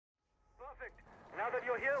Now that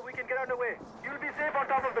you're here, we can get underway. You'll be safe on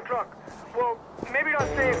top of the truck. Well, maybe not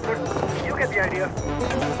safe, but you get the idea.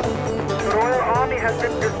 The Royal Army has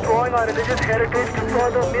been destroying our religious heritage to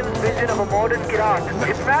further Mill's vision of a modern Iraq.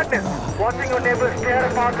 It's madness. Watching your neighbors tear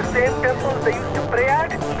apart the same temples they used to pray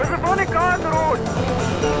at. There's a burning car on the road.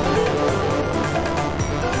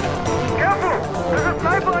 Careful! There's a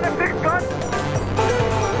sniper and a fixed gun.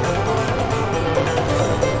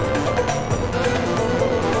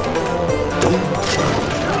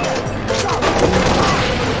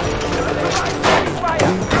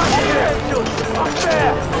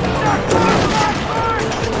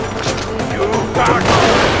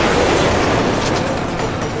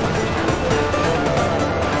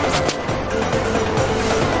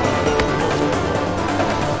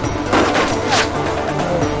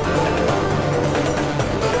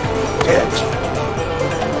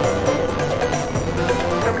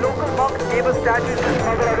 Statues to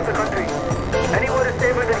smuggle out of the country. Anywhere is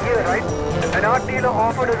safer than here, right? An art dealer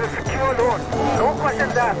offered us a secure loan. No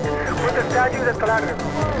questions asked. With the statues as collateral.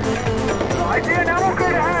 I see an ammo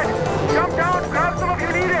crate ahead. Jump down, grab some if you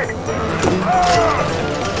need it.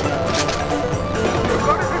 We've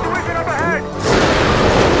got a situation up ahead.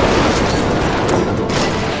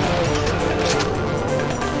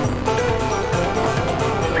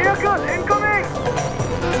 Vehicle incoming!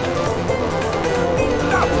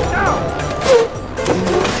 Now!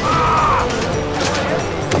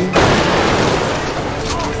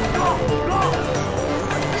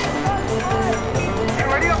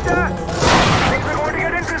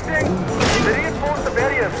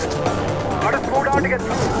 Let us go down to get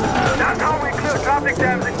through. That's how we clear traffic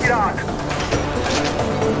jams in Iraq.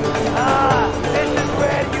 This is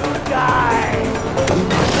where you die.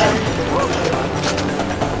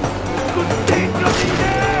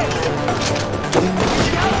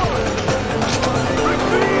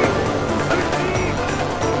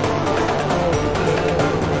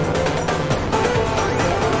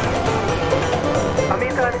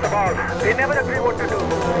 Amita and Sabal, they never agree what to do.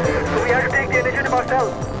 So we had to take the initiative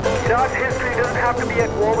ourselves. Iraq's history doesn't have to be at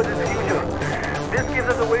war with its future. This gives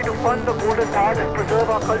us a way to fund the golden path and preserve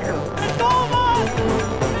our culture.